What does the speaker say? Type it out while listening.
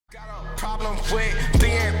Problem with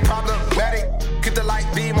being problematic. Get the light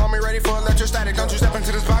beam on me ready for electrostatic. Don't you step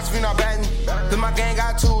into this box if you're not batting. Then my gang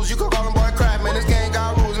got tools. You could call them boy crap, man. This gang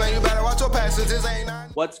got rules, man. You better watch your passes. This ain't none.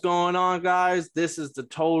 What's going on, guys? This is the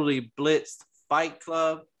Totally Blitzed Fight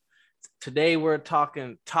Club. Today we're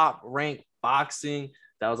talking top-ranked boxing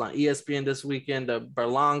that was on ESPN this weekend. The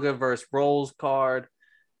Berlanga versus Rolls card.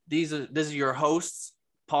 This is your hosts,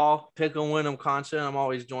 Paul Pickle Wyndham Concha. I'm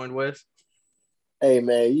always joined with. Hey,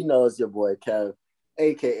 man, you know it's your boy, Kev,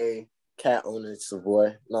 a.k.a. Cat Owner Savoy.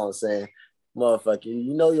 You know what I'm saying? Motherfucker,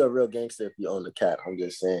 you know you're a real gangster if you own a cat. I'm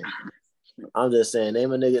just saying.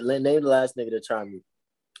 Name the last nigga to try me,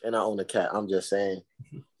 and I own a cat. I'm just saying.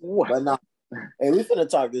 What? But now, hey, we finna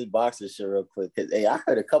talk this boxing shit real quick. Because, hey, I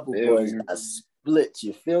heard a couple boys got split.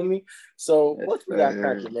 You feel me? So, what we got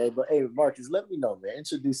cracking, man? But, hey, Marcus, let me know, man.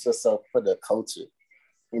 Introduce yourself for the culture.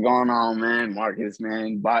 What's going on, man? Marcus,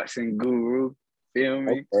 man. Boxing guru. Feel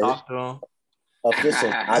me? Okay. Talk to him.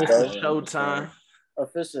 Aficionado. Showtime.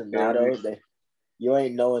 You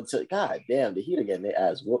ain't know until, god damn, the Heat are getting their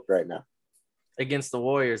ass whooped right now. Against the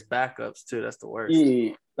Warriors backups, too. That's the worst.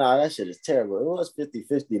 Yeah, that shit is terrible. It was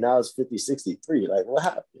 50-50. Now it's 50-63. Like, what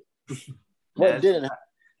happened? What didn't happen?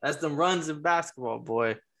 That's them runs in basketball,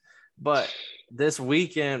 boy. But this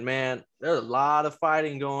weekend, man, there's a lot of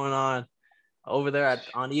fighting going on over there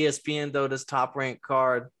on ESPN, though, this top-ranked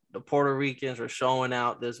card. The Puerto Ricans are showing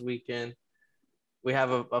out this weekend. We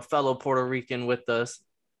have a fellow Puerto Rican with us,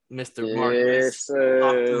 Mr. Marcus. Talk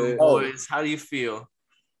to him, boys. How do you feel?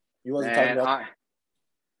 You wasn't talking about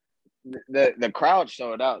the crowd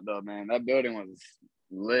showed out though, man. That building was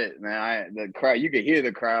lit, man. The crowd, you could hear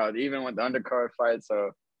the crowd even with the undercard fight.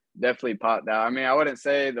 So definitely popped out. I mean, I wouldn't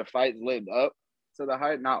say the fights lived up to the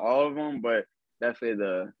hype, not all of them, but definitely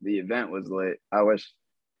the event was lit. I wish,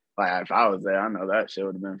 like, if I was there, I know that shit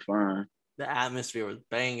would have been fun. The atmosphere was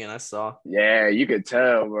banging. I saw. Yeah, you could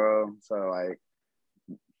tell, bro. So like,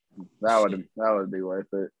 that would be worth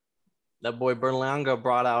it. That boy Berlanga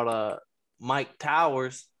brought out Mike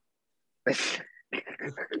Towers.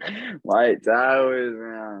 Mike Towers,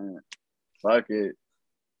 man. Fuck it.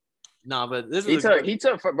 No, but this he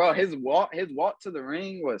took bro. His walk to the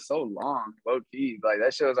ring was so long, low key. Like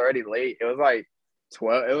that shit was already late. It was like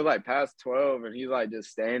 12. It was like past 12, and he's like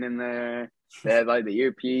just standing there. They had like the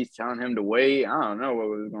earpiece telling him to wait. I don't know what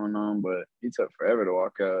was going on, but he took forever to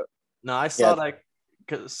walk up. No, I saw that.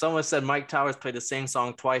 Because someone said Mike Towers played the same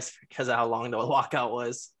song twice because of how long the walkout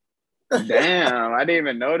was. Damn, I didn't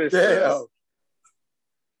even notice that.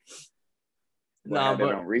 No,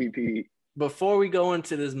 but on repeat. Before we go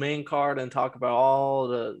into this main card and talk about all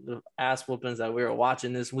the ass whoopings that we were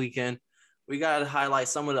watching this weekend, we got to highlight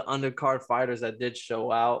some of the undercard fighters that did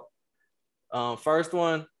show out. First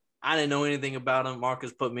one, I didn't know anything about him.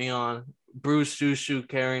 Marcus put me on. Bruce Shushu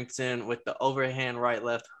Carrington with the overhand right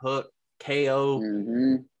left hook. KO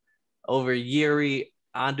over Yuri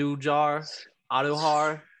Aduhar. Is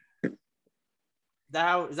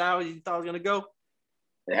that how you thought it was going to go?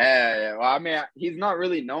 Yeah. Well, I mean, he's not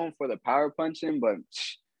really known for the power punching, but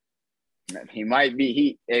he might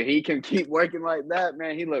be. If he can keep working like that,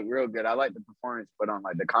 man, he looked real good. I like the performance put on,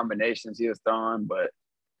 like the combinations he was throwing, but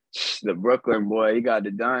the Brooklyn boy, he got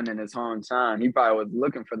it done in his hometown. He probably was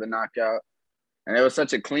looking for the knockout. And it was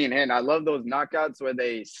such a clean hand. I love those knockouts where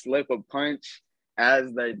they slip a punch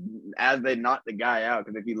as they knock the guy out.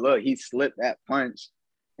 Because if you look, he slipped that punch,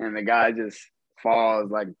 and the guy just falls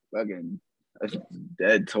like fucking a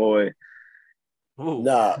dead toy. Ooh.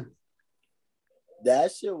 Nah,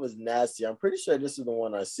 that shit was nasty. I'm pretty sure this is the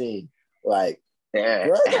one I seen. Like, yeah,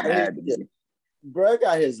 bro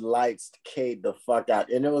got his lights K'd the fuck out,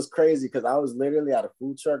 and it was crazy because I was literally at a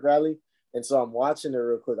food truck rally. And so I'm watching it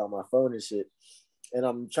real quick on my phone and shit. And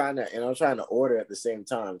I'm trying to order at the same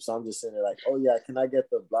time. So I'm just sitting there like, oh yeah, can I get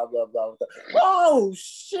the blah blah blah? Oh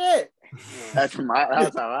shit! That's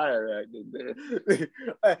how I reacted.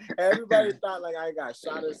 Everybody thought like I got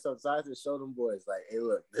shot or something. So I had to show them boys like, hey,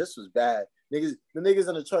 look, this was bad. The niggas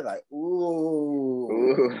in the truck like, ooh.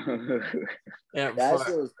 Yeah, that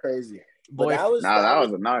shit was crazy. Boy, that was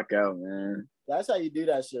a knockout, man. That's how you do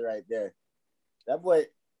that shit right there. That boy.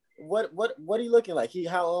 What are you looking like?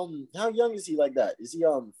 How young is he like that? Is he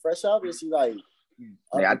fresh out? Is he like?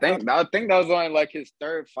 Yeah, I think that was only like his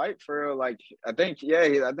third fight for like I think he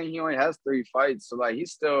only has 3 fights, so like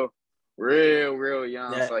he's still real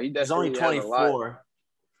young. Yeah, so he's only 24.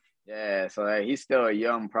 Yeah, so like, he's still a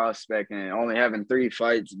young prospect and only having 3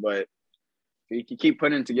 fights, but if he can keep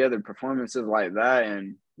putting together performances like that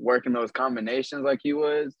and working those combinations like he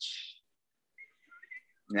was.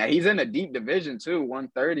 Now he's in a deep division too,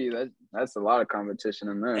 130. That's a lot of competition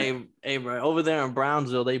in there. Hey, bro, over there in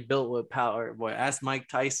Brownsville, they built with power. Boy, ask Mike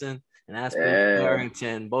Tyson and ask Bruce Yeah.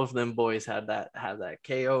 Barrington. Both of them boys had that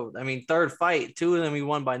KO. I mean, third fight, two of them he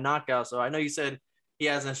won by knockout. So I know you said he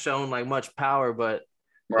hasn't shown like much power, but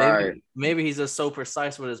Right. maybe he's just so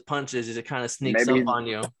precise with his punches, it kind of sneaks Maybe up on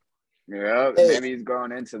you. Yeah, Hey. maybe he's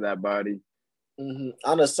growing into that body.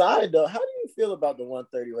 On the side though, how do you feel about the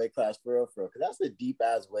 130 weight class for real? Because that's a deep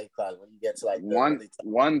ass weight class when you get to like the really top.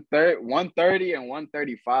 130 and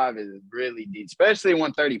 135 is really deep, especially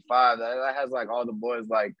 135. That has like all the boys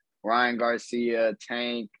like Ryan Garcia,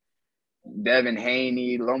 Tank, Devin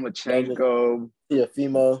Haney, Lomachenko,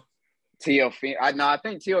 Teofimo. I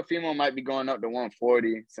think Teofimo might be going up to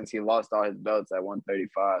 140 since he lost all his belts at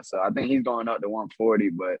 135. So I think he's going up to 140,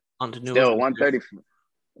 but still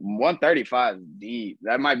 135 is deep.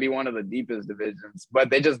 That might be one of the deepest divisions,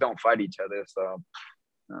 but they just don't fight each other. So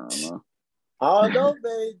I don't know. I don't know,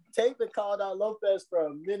 man. Tank been called out Lopez for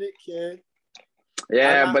a minute, kid.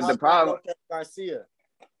 Yeah, but the problem, Lopez Garcia.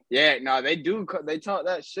 yeah, no, they do. They talk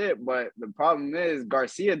that shit, but the problem is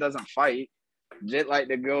Garcia doesn't fight. Just like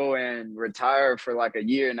to go and retire for like a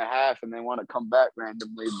year and a half and then want to come back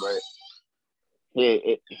randomly, but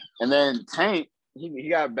and then Tank, he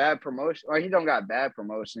got bad promotion, or he don't got bad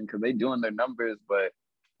promotion because they doing their numbers, but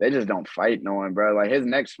they just don't fight no one, bro. Like his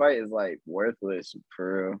next fight is like worthless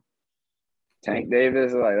for real. Tank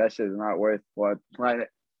Davis, like that shit is not worth what. Like,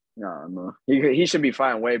 no, he should be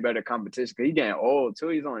fighting way better competition because he's getting old too.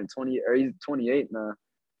 He's only 20 or he's 28 now.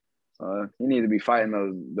 He needs to be fighting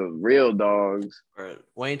the real dogs. Right.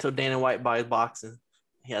 Wait until Dana White buys boxing.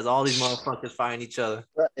 He has all these motherfuckers fighting each other.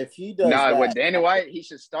 If he does with Dana White, he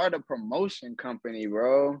should start a promotion company,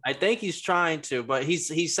 bro. I think he's trying to, but he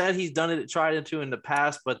said he's done it, tried to in the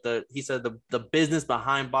past, but he said the business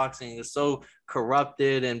behind boxing is so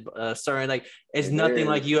corrupted and certain, like it's nothing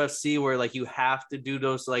like UFC where like you have to do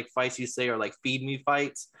those like fights you say or like feed me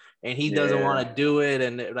fights, and he doesn't want to do it,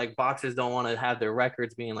 and like boxers don't want to have their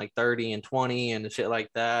records being like 30 and 20 and shit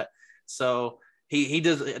like that. So he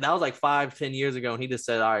does. That was like 5-10 years ago, and he just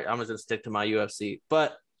said, all right, I'm just gonna stick to my UFC.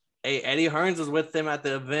 But hey, Eddie Hearns was with him at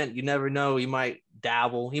the event. You never know. He might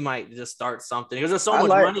dabble. He might just start something. There's just so much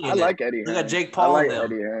money in it. I like Eddie Hearns. Look at Jake Paul. I like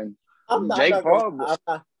Eddie Hearns. I'm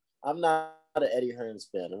not an Eddie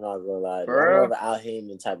Hearns fan. I'm not gonna lie. I'm For real? more of an Al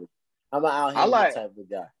Heyman type of. I'm an Al Heyman type of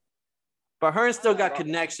guy. But Hearns still got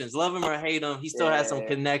connections. Love him or hate him, he still has some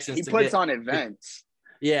connections. He puts on events.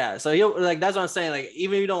 Yeah, so he'll like that's what I'm saying. Like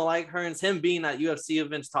even if you don't like Hearns, him being at UFC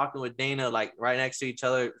events, talking with Dana, like right next to each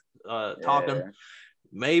other, talking,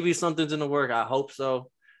 maybe something's in the work. I hope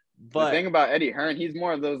so. But the thing about Eddie Hearn, he's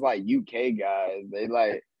more of those like UK guys. They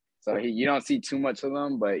like you don't see too much of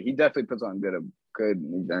them, but he definitely puts on good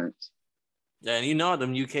events. Yeah, and you know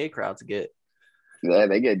them UK crowds get. Yeah,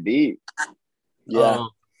 they get deep. Yeah.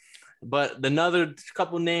 But another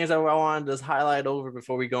couple names that I wanted to just highlight over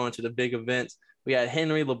before we go into the big events. We had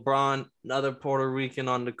Henry LeBron, another Puerto Rican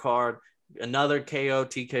on the card, another KO,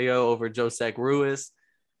 TKO over Josec Ruiz,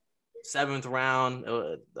 7th round.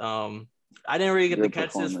 I didn't really get to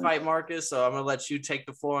catch this fight, Marcus, so I'm going to let you take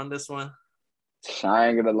the floor on this one. I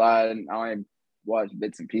ain't going to lie. I only watched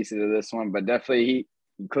bits and pieces of this one, but definitely he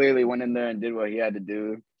clearly went in there and did what he had to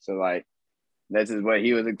do. So, like, this is what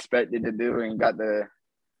he was expected to do and got a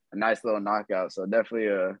nice little knockout. So, definitely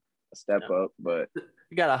a step up, but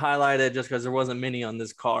you got to highlight it just because there wasn't many on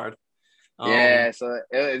this card. So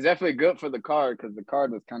it's definitely good for the card because the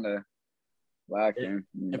card was kind of lacking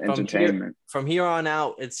entertainment. From here on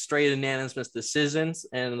out, it's straight unanimous decisions,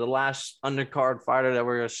 and the last undercard fighter that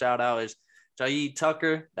we're going to shout out is Jaid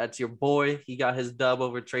Tucker. That's your boy. He got his dub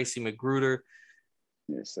over Tracy Magruder.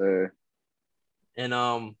 Yes, sir.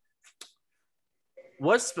 And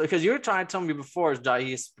because you were trying to tell me before, is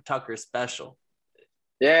Jaid Tucker special?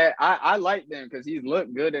 Yeah, I like them because he's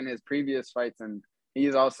looked good in his previous fights, and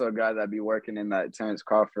he's also a guy that be working in that Terrence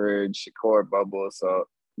Crawford, Shakur bubble. So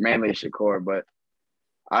mainly Shakur, but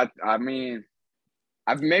I mean,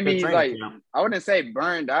 maybe he's like, I wouldn't say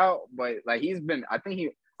burned out, but like he's been. I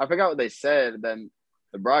forgot what they said. Then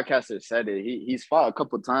the broadcaster said it. He's fought a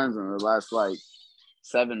couple times in the last like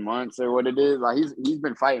 7 months or what it is. Like he's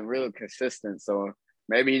been fighting real consistent. So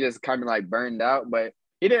maybe he just kind of like burned out, but.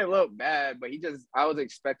 He didn't look bad, but I was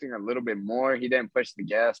expecting a little bit more. He didn't push the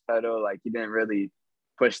gas pedal. Like, he didn't really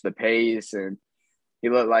push the pace. And he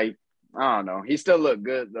looked like, I don't know. He still looked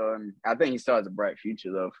good, though. And I think he still has a bright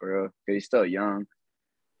future, though, for real. Because he's still young.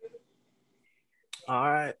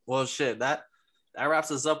 All right. Well, shit. That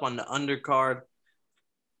wraps us up on the undercard.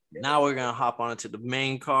 Now we're going to hop on into the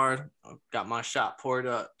main card. Got my shot poured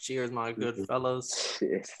up. Cheers, my good fellows.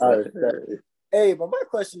 All right. Hey, but my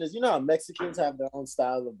question is, you know how Mexicans have their own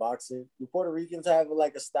style of boxing? Do Puerto Ricans have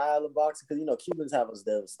like a style of boxing? Because you know Cubans have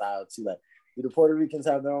their style too. Like, do the Puerto Ricans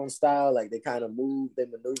have their own style? Like they kind of move, they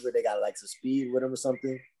maneuver, they got like some speed with them or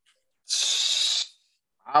something.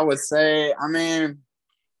 I would say,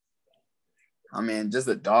 just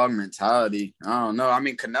a dog mentality. I don't know. I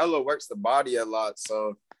mean, Canelo works the body a lot,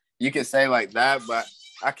 so you can say like that, but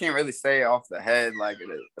I can't really say off the head like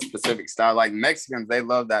a specific style. Like Mexicans, they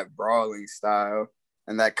love that brawling style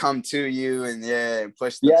and that come to you and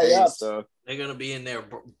push the pace. Yeah. So they're gonna be in there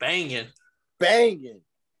banging.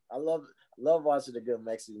 I love watching the good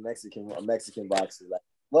Mexican boxers. Like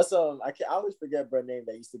what's I always forget bro name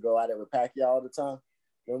that used to go at it with Pacquiao all the time.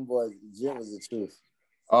 Them boys, Jim was the truth.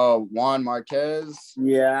 Oh, Juan Marquez.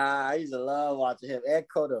 Yeah, I used to love watching him. And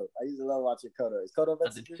Cotto. I used to love watching Cotto. Is Cotto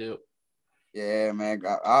Mexican? Too. Yeah, man.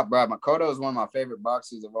 Bro, Cotto is one of my favorite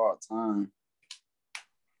boxers of all time.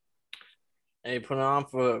 Hey, put it on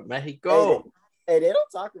for Mexico. Hey, they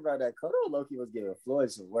don't talk about that. Cotto Loki was giving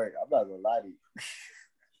Floyd some work. I'm not gonna lie to you.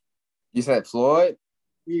 You said Floyd?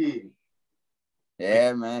 Yeah.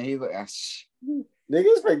 Yeah, man.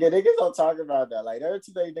 Niggas forget. Niggas don't talk about that. Like there are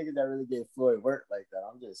too many niggas that really give Floyd work like that.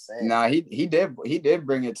 I'm just saying. Nah, he did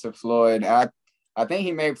bring it to Floyd. I think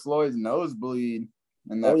he made Floyd's nose bleed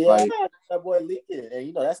in that fight. That boy leaking, and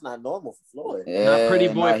you know that's not normal for Floyd. Yeah, not pretty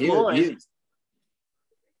boy Floyd.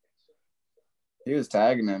 He was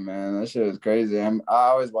tagging him, man. That shit was crazy. I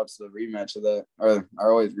always watch the rematch of that, or I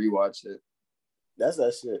always rewatch it. That's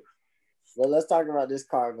that shit. Well, let's talk about this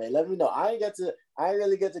card, man. Let me know. I ain't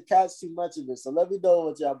really get to catch too much of it, so let me know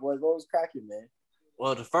what y'all boys. What was cracking, man?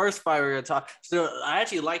 Well, the first fight we're gonna talk. So I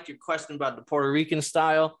actually liked your question about the Puerto Rican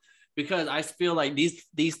style because I feel like these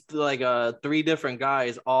like three different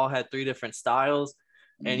guys all had three different styles,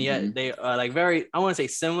 and yet they like very, I want to say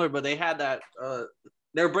similar, but they had that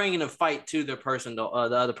they're bringing a fight to their person, the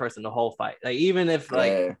other person, the whole fight. Like even if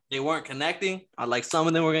like they weren't connecting, like some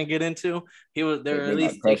of them we're gonna get into, they're at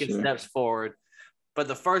least taking steps forward. But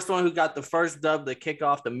the first one who got the first dub to kick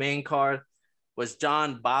off the main card was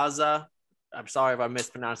John Baza. I'm sorry if I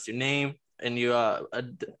mispronounced your name. And you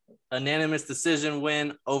unanimous decision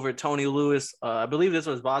win over Tony Lewis. I believe this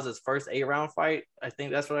was Baza's first 8-round fight. I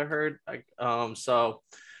think that's what I heard. So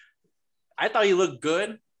I thought he looked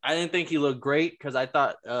good. I didn't think he looked great because I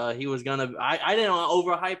thought he was gonna. I didn't want to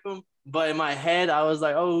overhype him, but in my head I was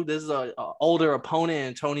like, "Oh, this is an older opponent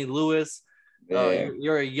in Tony Lewis.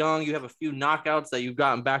 You're young. You have a few knockouts that you've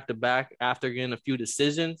gotten back to back after getting a few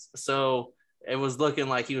decisions. So it was looking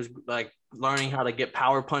like he was like learning how to get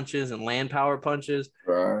power punches and land power punches.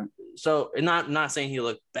 Right. So not saying he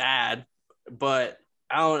looked bad, but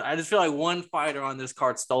I just feel like one fighter on this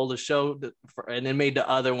card stole the show and it made the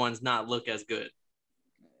other ones not look as good.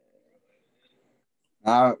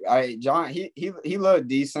 John, he looked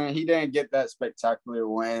decent. He didn't get that spectacular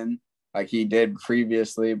win like he did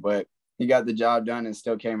previously, but he got the job done and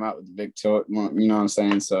still came out with the victory. You know what I'm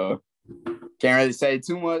saying? So can't really say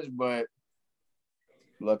too much, but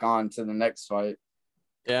look on to the next fight.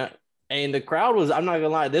 Yeah. And the crowd was, I'm not gonna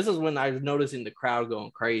lie, this is when I was noticing the crowd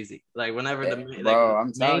going crazy. Like whenever the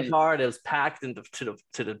main card, it was packed to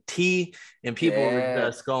the T and people were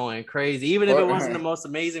just going crazy. Even if it wasn't the most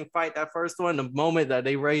amazing fight, that first one, the moment that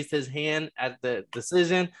they raised his hand at the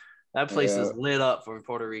decision, that place is lit up for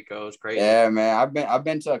Puerto Rico. It's crazy. Yeah, man. I've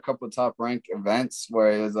been to a couple of top ranked events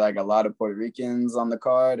where it was like a lot of Puerto Ricans on the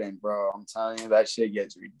card, and bro, I'm telling you, that shit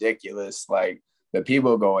gets ridiculous. Like the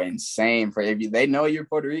people go insane for if they know you're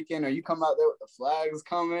Puerto Rican or you come out there with the flags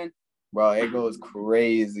coming, bro. It goes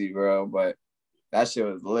crazy, bro. But that shit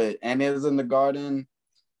was lit, and it was in the Garden.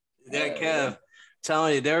 Yeah, Kev,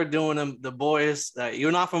 telling you, they're doing the boys.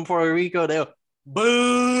 You're not from Puerto Rico. They're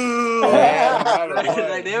boo.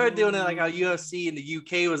 Like they were doing it like how UFC in the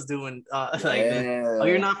UK was doing.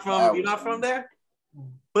 You're not from there.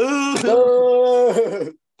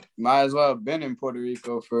 Boo. Might as well have been in Puerto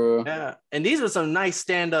Rico for. Yeah, and these were some nice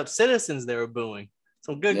stand-up citizens they were booing.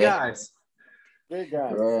 Some good guys. Good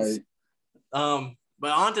guys. Right.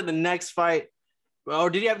 But on to the next fight. Well,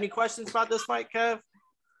 did you have any questions about this fight, Kev?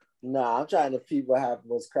 Nah, I'm trying to peep what happened.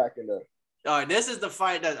 What's cracking up. All right, this is the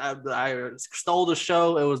fight that I stole the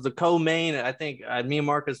show. It was the co-main. I think me and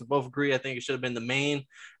Marcus both agree. I think it should have been the main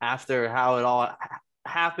after how it all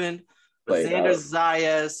happened. But Xander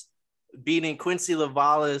Zayas beating Quincy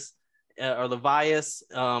Levalles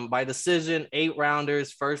by decision,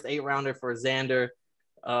 8-rounders, first 8-rounder for Xander.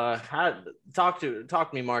 Talk to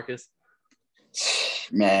me, Marcus.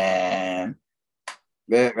 Man,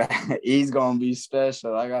 he's gonna be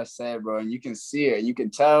special, like I said, bro. And you can see it. You can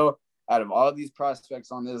tell out of all these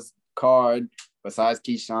prospects on this card, besides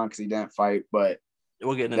Keyshawn because he didn't fight. But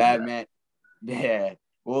we'll get into that man, yeah.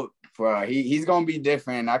 Well, bro, he's gonna be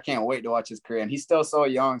different. I can't wait to watch his career, and he's still so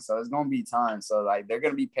young, so it's gonna be time. So like they're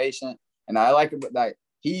gonna be patient, and I like it. But like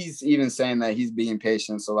he's even saying that he's being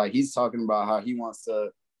patient. So like he's talking about how he wants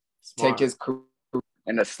to take his career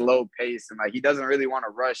in a slow pace, and like he doesn't really want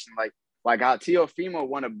to rush. And like how Teofimo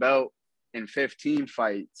won a belt in 15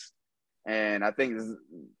 fights, and I think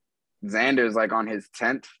Xander's like on his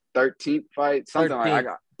 10th, 13th fight, something 13, like I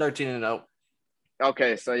got 13-0.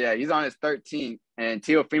 Okay, so yeah, he's on his 13th, and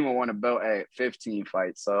Teofimo won a belt at 15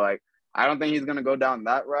 fights. So like, I don't think he's gonna go down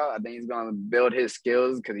that route. I think he's gonna build his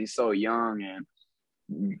skills because he's so young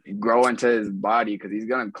and grow into his body because he's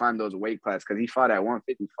gonna climb those weight classes because he fought at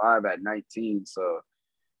 155 at 19. So,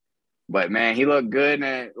 but man, he looked good,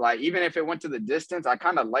 and like even if it went to the distance, I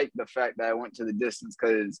kind of like the fact that it went to the distance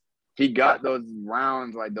because he got those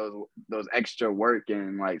rounds, like those extra work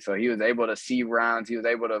in, like so he was able to see rounds. He was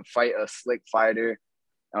able to fight a slick fighter.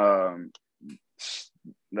 The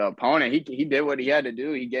opponent, he did what he had to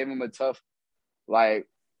do. He gave him a tough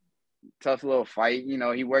little fight. You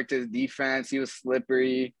know, he worked his defense. He was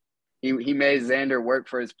slippery. He made Xander work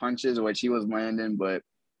for his punches, which he was landing. But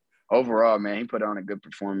overall, man, he put on a good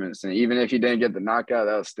performance. And even if he didn't get the knockout,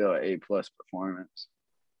 that was still an A+ performance.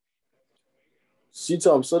 She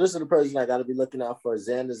told him, so this is the person I got to be looking out for,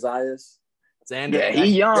 Xander Zayas. Xander, Yeah,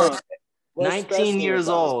 he young. 19 years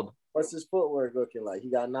old. What's his footwork looking like? He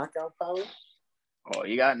got knockout power? Oh,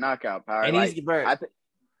 he got knockout power. And like, he's very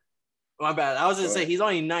my bad. I was gonna say he's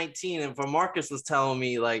only 19, and from Marcus was telling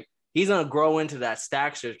me like he's gonna grow into that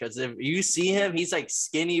stature because if you see him, he's like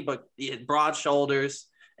skinny but broad shoulders.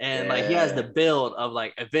 And like he has the build of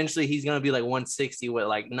like eventually he's gonna be like 160 with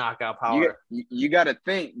like knockout power. You got to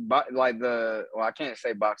think, but like I can't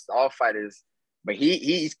say box all fighters, but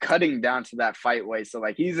he's cutting down to that fight weight. So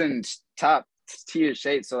like he's in top tier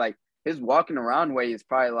shape. So like his walking around weight is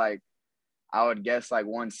probably like I would guess like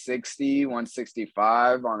 160,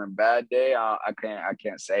 165 on a bad day. I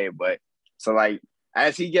can't say, but so like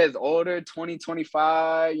as he gets older, 20,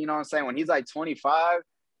 25, you know what I'm saying? When he's like 25.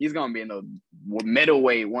 He's gonna be in the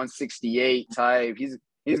middleweight, 168 type.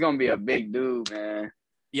 He's gonna be a big dude, man.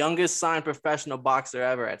 Youngest signed professional boxer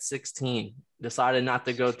ever at 16. Decided not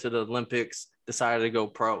to go to the Olympics. Decided to go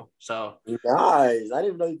pro. So nice. I didn't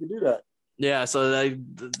even know you could do that. Yeah. So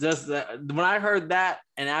when I heard that,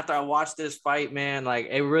 and after I watched this fight, man, like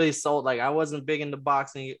it really sold. Like I wasn't big into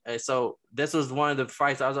boxing, so this was one of the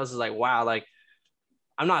fights I was just like, wow, like.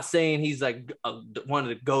 I'm not saying he's like one of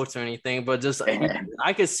the GOATs or anything, but just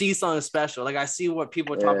I could see something special. Like I see what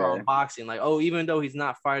people talk about in boxing. Like, oh, even though he's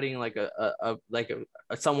not fighting like a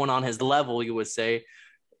someone on his level, you would say,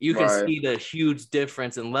 you can see the huge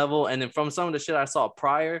difference in level. And then from some of the shit I saw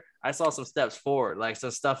prior, I saw some steps forward, like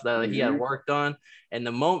some stuff that he had worked on. And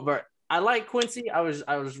the moment, but I like Quincy. I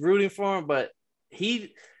was rooting for him, but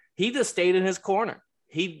he just stayed in his corner.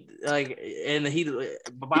 He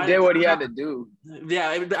did what he had to do.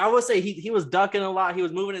 Yeah, I would say he was ducking a lot. He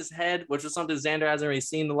was moving his head, which was something Xander hasn't really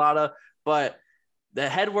seen a lot of. But the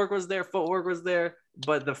head work was there, footwork was there.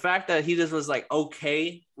 But the fact that he just was like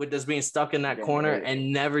okay with just being stuck in that corner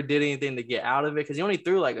and never did anything to get out of it, because he only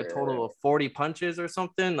threw like a total of 40 punches or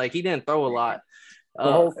something. Like he didn't throw a lot.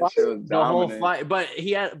 The whole fight, but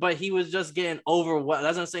he was just getting overwhelmed.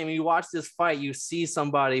 That's what I'm saying. When you watch this fight, you see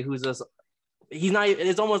somebody who's just. He's not.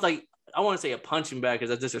 It's almost like I want to say a punching bag because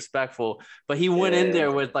that's disrespectful. But he went in there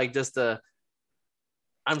with like just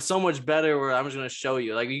I'm so much better. Where I'm just gonna show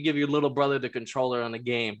you. Like you give your little brother the controller on the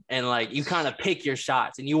game, and like you kind of pick your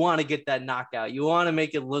shots, and you want to get that knockout. You want to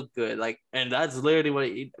make it look good. Like, and that's literally what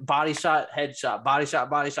body shot, headshot, body shot,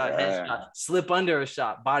 headshot, slip under a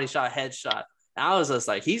shot, body shot, headshot. And I was just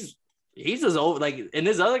like, he's just over. Like, and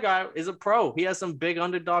this other guy is a pro. He has some big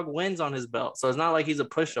underdog wins on his belt, so it's not like he's a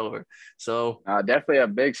pushover. So definitely a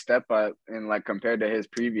big step up in like compared to his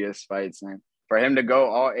previous fights, and for him to go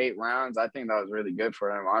all 8 rounds, I think that was really good for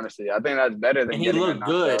him. Honestly, I think that's better than. And he looked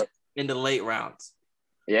good in the late rounds.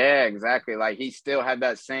 Yeah, exactly. Like he still had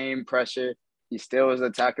that same pressure. He still was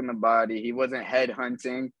attacking the body. He wasn't head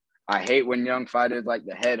hunting. I hate when young fighters like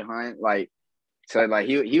the head hunt. Like. So like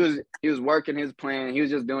he was working his plan. He was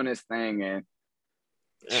just doing his thing, and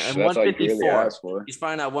 154. He's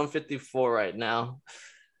fighting at 154 right now.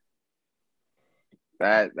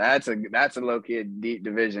 That's a low key deep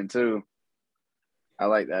division too. I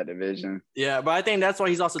like that division. Yeah, but I think that's why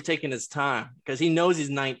he's also taking his time because he knows he's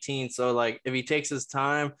 19. So like if he takes his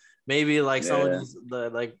time, maybe like some of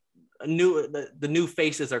the new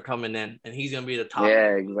faces are coming in, and he's gonna be the top.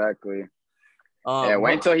 Yeah, exactly.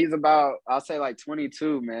 Wait until he's about, I'll say like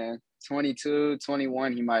 22, man. 22,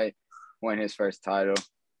 21, he might win his first title.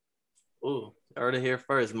 Ooh, heard it here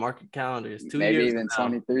first. Mark your calendars. 2 Maybe years even now.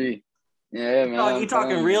 23. Yeah, man. You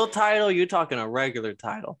talking real title? You talking a regular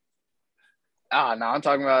title? No, I'm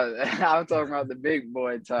talking about the big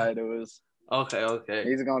boy titles. Okay.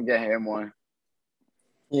 He's gonna get him one.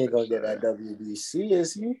 He ain't gonna get that WBC,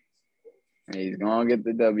 is he? He's gonna get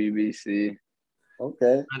the WBC.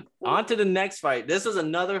 Okay. On to the next fight. This was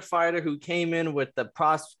another fighter who came in with the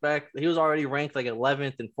prospect. He was already ranked like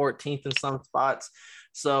 11th and 14th in some spots.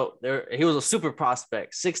 So he was a super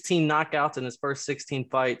prospect. 16 knockouts in his first 16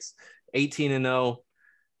 fights, 18-0.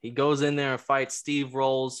 He goes in there and fights Steve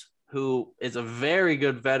Rolls, who is a very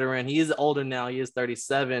good veteran. He is older now. He is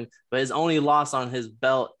 37, but his only loss on his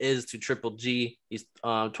belt is to Triple G. He's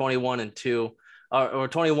 21-2 or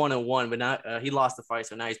 21-1, but not he lost the fight,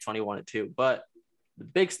 so now he's 21-2. But the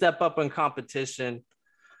big step up in competition.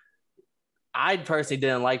 I personally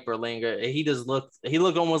didn't like Berlanga. He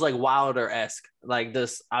looked almost like Wilder-esque. Like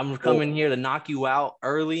this, I'm coming here to knock you out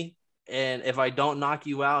early. And if I don't knock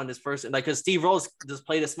you out in this first, like, because Steve Rolls just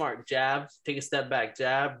played it smart, jab, take a step back,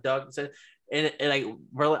 jab, duck, and like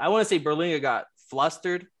I want to say Berlanga got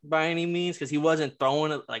flustered by any means because he wasn't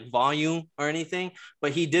throwing like volume or anything,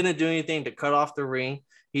 but he didn't do anything to cut off the ring.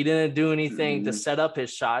 He didn't do anything to set up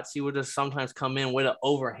his shots. He would just sometimes come in with an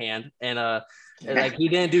overhand and like he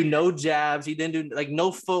didn't do no jabs. He didn't do like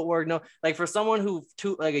no footwork. No, like for someone who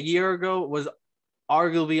like a year ago was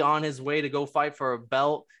arguably on his way to go fight for a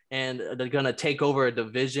belt and they're going to take over a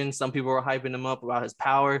division. Some people were hyping him up about his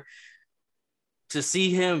power. To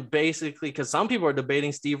see him basically, because some people are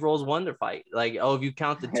debating Steve Rolls' wonder fight. Like, oh, if you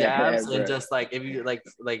count the jabs and just like, if you like,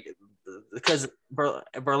 because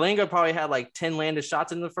Berlanga probably had like 10 landed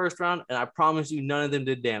shots in the first round. And I promise you, none of them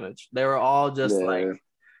did damage. They were all just like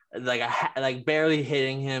barely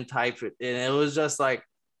hitting him type. And it was just like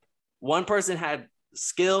one person had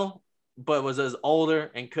skill, but was as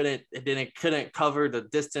older and couldn't cover the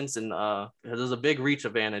distance, and there was a big reach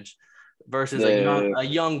advantage versus a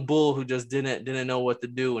young bull who just didn't know what to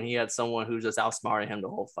do, and he had someone who just outsmarted him the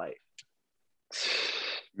whole fight.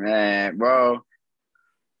 Man, bro.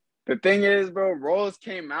 The thing is, bro, Rolls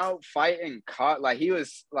came out fighting like he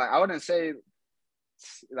was like, I wouldn't say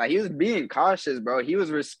like he was being cautious, bro. He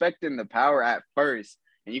was respecting the power at first,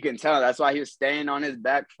 and you can tell that's why he was staying on his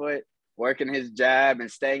back foot, working his jab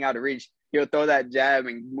and staying out of reach. He'll throw that jab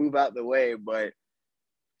and move out the way, but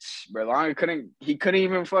Berlanga couldn't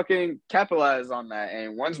even fucking capitalize on that.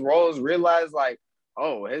 And once Rolls realized like,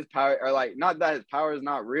 oh, his power, or like, not that his power is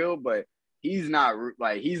not real, but he's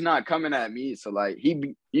not coming at me. So like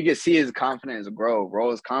you can see his confidence grow.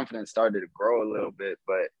 Rolls' confidence started to grow a little bit,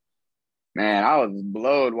 but man, I was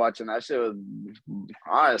blowed watching that shit. Was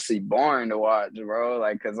honestly boring to watch, bro.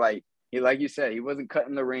 Like, cause like you said, he wasn't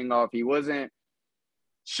cutting the ring off. He wasn't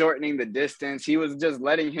shortening the distance. He was just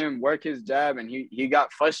letting him work his jab, and he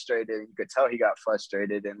got frustrated. You could tell he got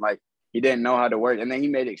frustrated, and like he didn't know how to work. And then he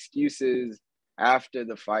made excuses after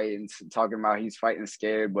the fight and talking about he's fighting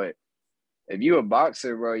scared. But if you a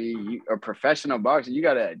boxer, bro, you a professional boxer, you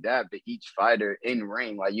gotta adapt to each fighter in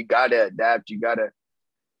ring. Like you gotta adapt. You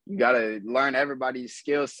gotta learn everybody's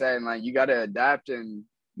skill set, and like you gotta adapt in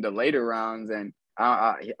the later rounds. And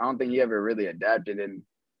I don't think he ever really adapted. And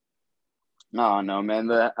no, man.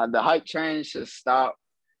 The hype train should stop.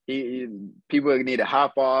 People need to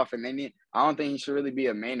hop off, and I don't think he should really be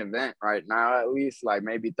a main event right now. At least, like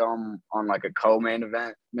maybe throw him on like a co-main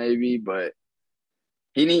event, maybe. But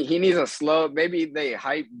he needs a slow. Maybe they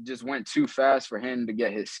hype just went too fast for him to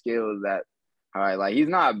get his skills. That all right, like he's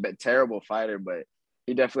not a terrible fighter, but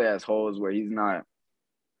he definitely has holes where he's not.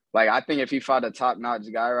 Like I think if he fought a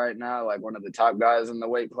top-notch guy right now, like one of the top guys in the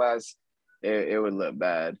weight class, it would look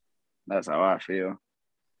bad. That's how I feel.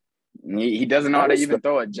 He doesn't know how to even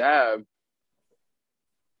throw a jab.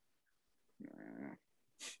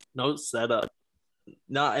 No setup.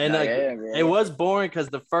 No, and it was boring because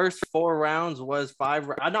the first 4 rounds was 5.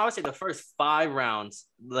 I know I would say the first 5 rounds,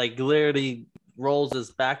 like literally Rolls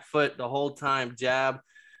his back foot the whole time, jab,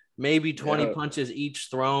 maybe 20 punches each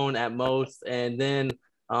thrown at most, and then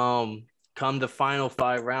come the final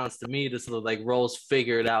 5 rounds, to me this looked like Rolls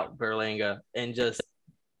figured out Berlanga and just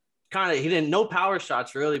kind of, he didn't, no power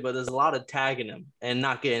shots really, but there's a lot of tagging him and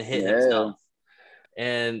not getting hit himself.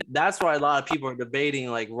 And that's why a lot of people are debating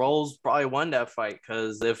like Rolls probably won that fight,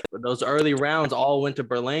 because if those early rounds all went to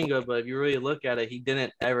Berlanga, but if you really look at it, he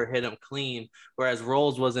didn't ever hit him clean, whereas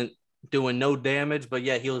Rolls wasn't doing no damage, but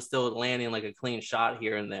yet he was still landing like a clean shot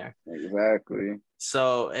here and there. Exactly.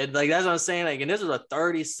 So like that's what I'm saying. Like, and this was a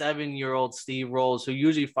 37-year-old Steve Rolls who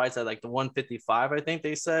usually fights at like the 155, I think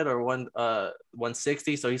they said, or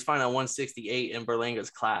 160. So he's fighting at 168 in Berlanga's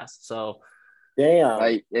class. So damn,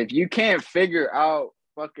 like if you can't figure out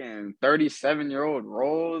fucking 37-year-old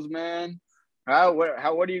Rolls, man,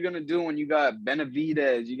 what are you gonna do when you got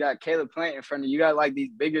Benavidez, you got Caleb Plant in front of you, got like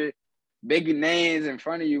these big names in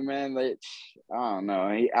front of you, man? Like, I don't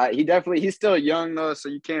know. He's still young though, so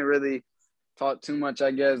you can't really talk too much,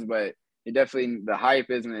 I guess. But the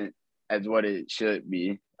hype isn't as what it should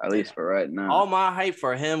be, at least for right now. All my hype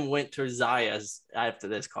for him went to Zayas after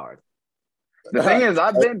this card. The thing is,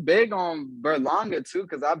 I've been big on Berlanga too,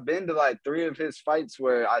 because I've been to like 3 of his fights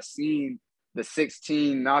where I seen the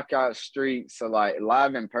 16 knockout streak, so like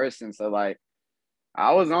live in person. So like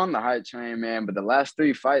I was on the hype train, man. But the last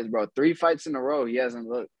 3 fights, bro, 3 fights in a row, he hasn't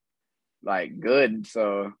looked like good.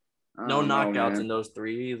 So no knockouts in those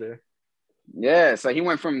 3 either. Yeah, so he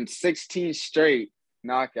went from 16 straight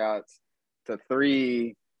knockouts to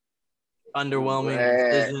 3 underwhelming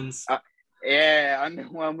decisions.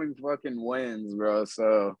 Underwhelming fucking wins, bro.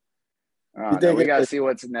 So we gotta see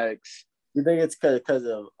what's next. You think it's because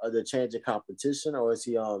of the change of competition, or is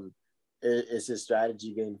his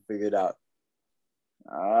strategy getting figured out?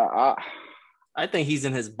 I think he's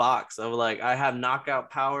in his box of like, I have knockout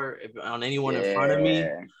power on anyone in front of me.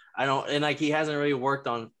 I don't, and like he hasn't really worked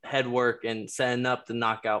on head work and setting up the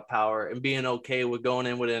knockout power and being okay with going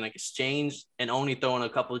in with an exchange and only throwing a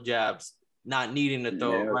couple of jabs, not needing to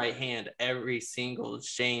throw a right hand every single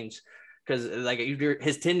exchange. Because like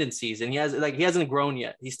his tendencies, and he hasn't grown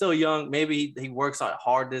yet. He's still young. Maybe he works out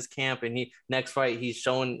hard this camp, and next fight he's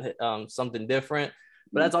showing something different.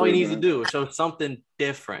 But that's all he needs to do, show something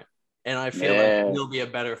different. And I feel like he'll be a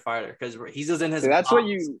better fighter because he's just in his. That's what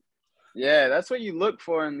you look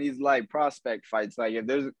for in these like prospect fights. Like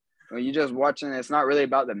when you're just watching, it's not really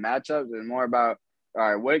about the matchups. It's more about, all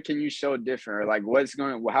right, what can you show different? Or like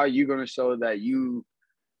how are you going to show that you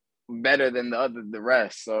better than the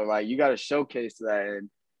rest? So like you got to showcase that, and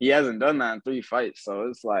he hasn't done that in 3 fights. So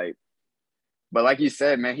it's like, but like you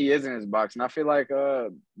said, man, he is in his box, and I feel like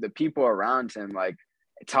the people around him, like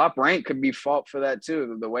Top Rank, could be fault for that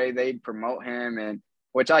too. The way they promote him, and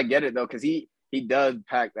which I get it though, because he does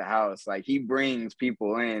pack the house. Like he brings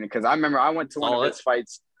people in. Because I remember I went to one of his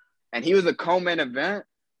fights, and he was a co-main event,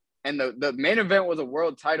 and the main event was a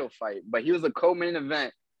world title fight, but he was a co-main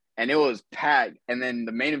event. And it was packed. And then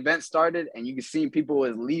the main event started, and you could see people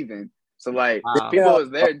was leaving. So, like, people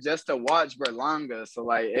was there just to watch Berlanga. So,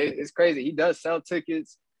 like, it's crazy. He does sell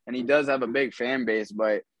tickets, and he does have a big fan base,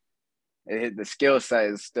 but the skill set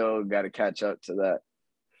is still got to catch up to that.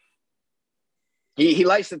 He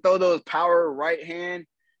likes to throw those power right hand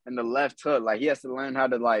and the left hook. Like, he has to learn how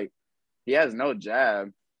to, like, he has no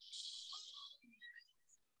jab.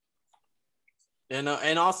 And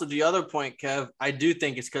also the other point, Kev, I do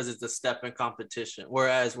think it's because it's a step in competition.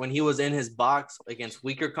 Whereas when he was in his box against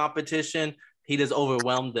weaker competition, he just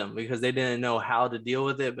overwhelmed them because they didn't know how to deal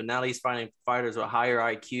with it. But now he's fighting fighters with higher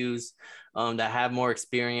IQs that have more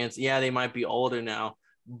experience. Yeah, they might be older now,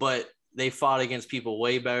 but they fought against people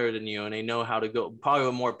way better than you, and they know how to go, probably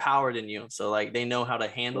with more power than you. So, like, they know how to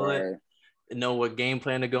handle it, and know what game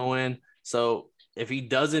plan to go in. So if he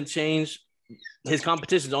doesn't change, his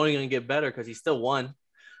competition is only going to get better because he still won.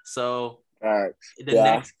 So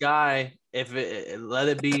next guy, if let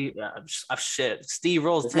it be shit. Steve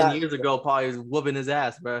Rolls 10 years ago probably was whooping his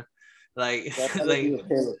ass, bro. Like, don't let it be a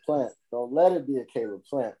Caleb Plant. Don't let it be a Caleb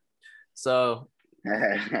Plant. So,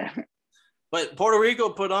 but Puerto Rico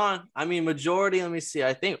put on. I mean, majority. Let me see.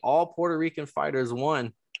 I think all Puerto Rican fighters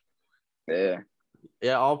won. Yeah,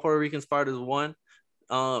 all Puerto Rican fighters won.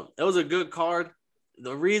 It was a good card.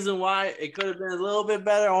 The reason why it could have been a little bit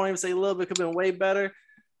better, I won't even say a little bit, could have been way better.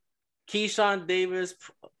 Keyshawn Davis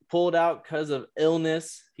pulled out because of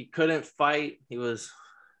illness. He couldn't fight. He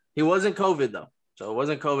wasn't COVID though. So it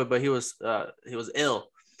wasn't COVID, but he was ill.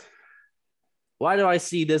 Why do I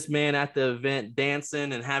see this man at the event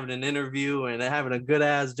dancing and having an interview and having a good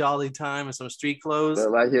ass jolly time in some street clothes?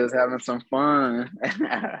 Looked like he was having some fun.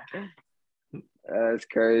 That's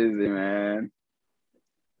crazy, man.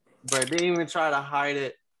 But didn't even try to hide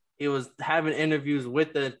it. He was having interviews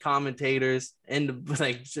with the commentators and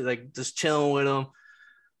like just chilling with them.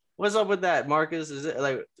 What's up with that, Marcus? Is it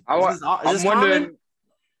like I'm wondering?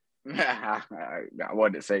 I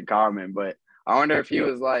wanted to say common, but I wonder if he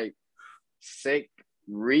was like sick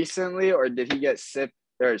recently, or did he get sick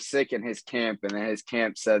in his camp, and then his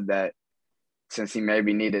camp said that since he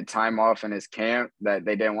maybe needed time off in his camp, that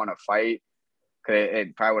they didn't want to fight. Cause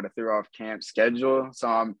it probably would have threw off camp schedule. So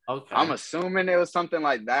I'm assuming it was something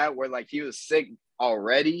like that where like he was sick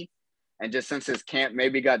already, and just since his camp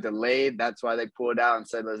maybe got delayed, that's why they pulled out and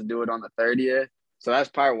said let's do it on the 30th. So that's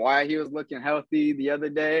probably why he was looking healthy the other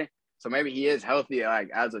day. So maybe he is healthy like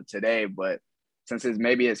as of today, but since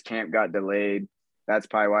his camp got delayed, that's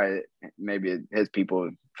probably why maybe his people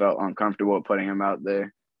felt uncomfortable putting him out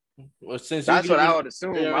there. Well, since that's what I would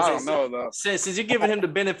assume. Yeah, I don't know though. Since you're giving him the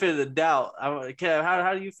benefit of the doubt, Kev,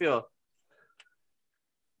 how do you feel?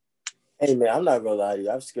 Hey man, I'm not gonna lie to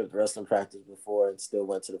you. I've skipped wrestling practice before and still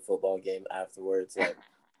went to the football game afterwards. Like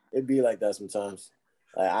it'd be like that sometimes.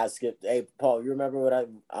 Like I skipped. Hey Paul, you remember what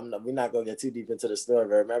we're not gonna get too deep into the story,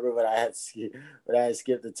 but remember when I had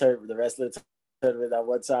skipped the wrestling tournament that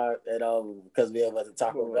one time, and because we went to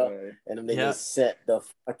Taco Bell, and them niggas sent the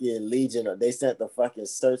fucking Legion. They sent the fucking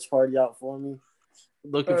search party out for me,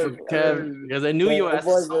 looking for Kev because they knew you ass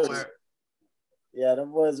somewhere. Yeah,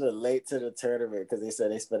 them boys were late to the tournament because they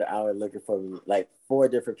said they spent an hour looking for me. Like 4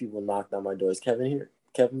 different people knocked on my door. Is Kevin here?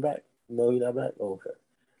 Kevin back? No, he's not back. Oh, okay.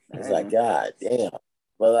 It's like, God damn.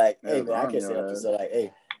 But like, hey man, I can't say nothing. So like,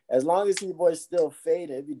 hey, as long as these boys still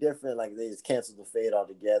fading, it'd be different. Like they just canceled the fade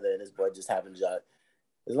altogether, and this boy just happened to.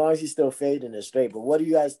 As long as he's still fading, it's straight. But what do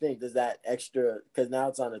you guys think? Does that extra? Because now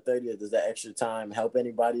it's on the 30th. Does that extra time help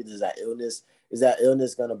anybody? Does that illness? Is that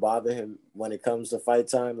illness gonna bother him when it comes to fight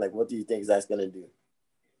time? Like, what do you think that's gonna do?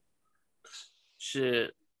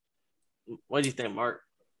 Shit. What do you think, Mark?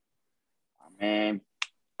 Man,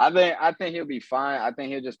 I think he'll be fine. I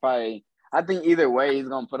think he'll just probably. I think either way he's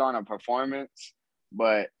gonna put on a performance,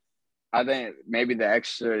 but I think maybe the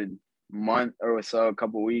extra month or so, a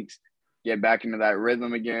couple weeks, get back into that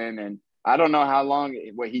rhythm again. And I don't know how long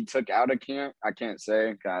what he took out of camp. I can't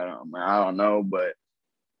say. I don't know, but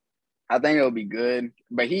I think it'll be good.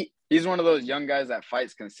 But he's one of those young guys that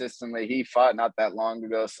fights consistently. He fought not that long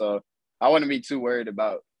ago, so I wouldn't be too worried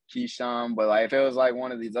about Keyshawn. But like if it was like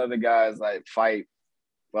one of these other guys like fight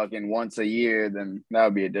fucking once a year, then that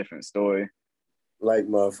would be a different story. Like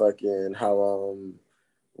motherfucking how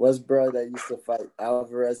what's bro that used to fight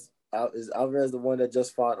Alvarez? Is Alvarez the one that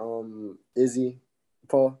just fought Izzy,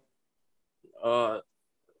 Paul?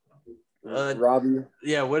 Robbie.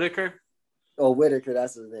 Yeah, Whitaker. Oh, Whitaker,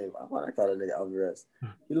 that's his name. Why I call that nigga Alvarez?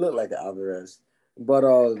 He looked like an Alvarez. But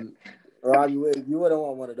Robbie, you wouldn't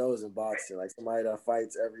want one of those in boxing, like somebody that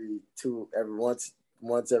fights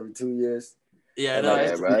once every 2 years. Yeah, and no,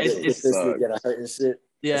 it's get hurt and shit.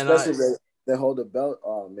 Yeah, especially if they hold the belt.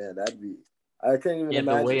 Oh man, that'd be. I couldn't even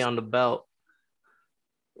imagine. The weight on the belt.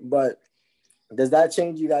 But does that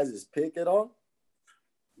change you guys' pick at all?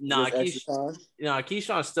 Nah,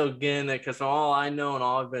 Keyshawn's still getting it because from all I know and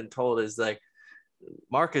all I've been told is like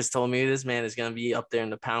Marcus told me this man is gonna be up there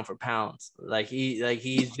in the pound for pounds.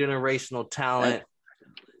 He's generational talent.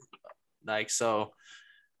 Like so,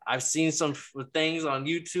 I've seen some things on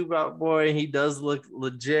YouTube out boy. He does look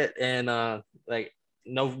legit and like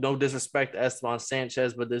no disrespect to Esteban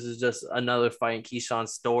Sanchez, but this is just another fight in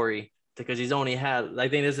Keyshawn's story because he's only had I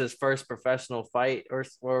think this is his first professional fight or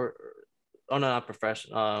oh no, not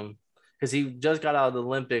professional because he just got out of the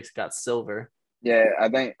Olympics, got silver. Yeah, I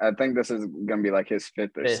think this is gonna be like his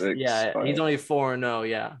 5th or 6th. Yeah, he's only 4-0.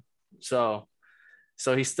 Yeah, so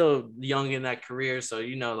he's still young in that career. So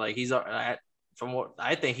like he's from what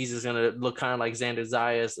I think he's just gonna look kind of like Xander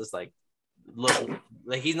Zayas. It's like look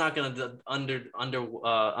like he's not gonna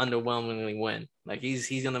underwhelmingly win. Like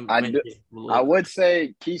he's gonna. I would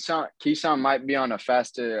say Keyshawn might be on a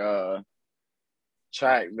faster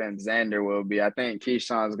track than Xander will be. I think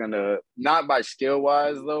Keyshawn's gonna not by skill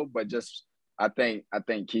wise though, but just. I think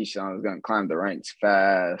Keyshawn is going to climb the ranks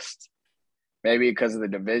fast. Maybe because of the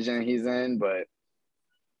division he's in, but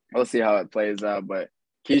we'll see how it plays out. But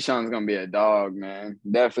Keyshawn's going to be a dog, man.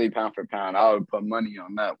 Definitely pound for pound. I would put money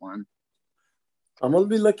on that one. I'm going to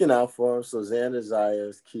be looking out for him. So Xander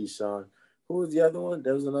Zayas, Keyshawn. Who was the other one?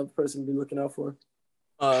 There was another person to be looking out for?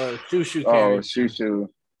 Shushu. Oh, Shushu.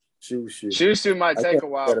 Shushu might take a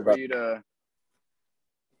while for you to –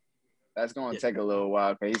 that's going to take a little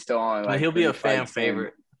while because he's still on. But he'll be a fan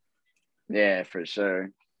favorite. Yeah, for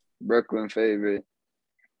sure. Brooklyn favorite.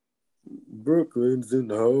 Brooklyn's in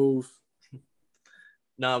the house.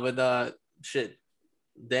 No, but shit,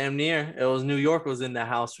 damn near. It was New York was in the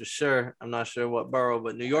house for sure. I'm not sure what borough,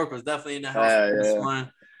 but New York was definitely in the house for this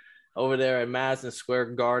one. Over there at Madison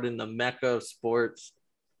Square Garden, the mecca of sports.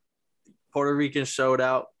 Puerto Rican showed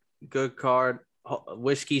out. Good card.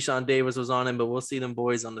 Wish Keyshawn Davis was on him, but we'll see them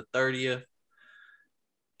boys on the 30th.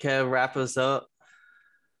 Kev, wrap us up.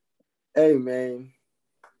 Hey, man.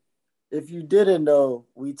 If you didn't know,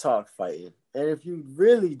 we talk fighting. And if you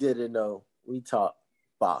really didn't know, we talk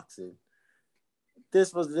boxing.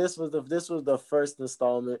 This was the first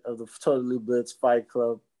installment of the Totally Blitz Fight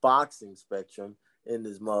Club boxing spectrum in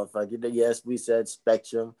this motherfucker. Yes, we said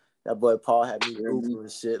spectrum. That boy Paul had me Uber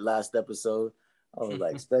and shit last episode. I was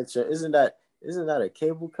like, spectrum, isn't that a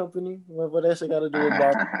cable company? What that shit got to do with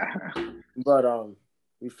boxing? But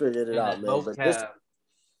we figured it out, man.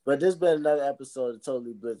 But this been another episode of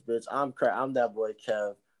Totally Blitz, bitch. I'm that boy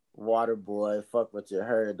Kev, Water Boy. Fuck what you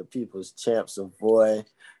heard, the people's champ Savoy.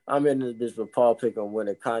 I'm in this bitch with Paul Pick'em,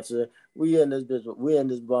 winning Contra. We in this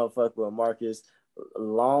motherfucker with Marcus,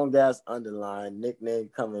 long ass underline nickname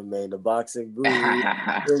coming, man. The boxing guru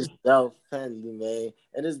himself, Penley, man.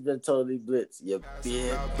 And it's been Totally Blitz, you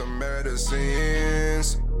bitch. The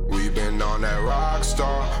medicines. We've been on that rock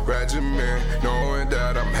star regimen, knowing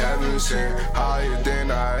that I'm heaven sent, higher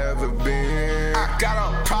than I ever been. I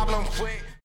got a problem with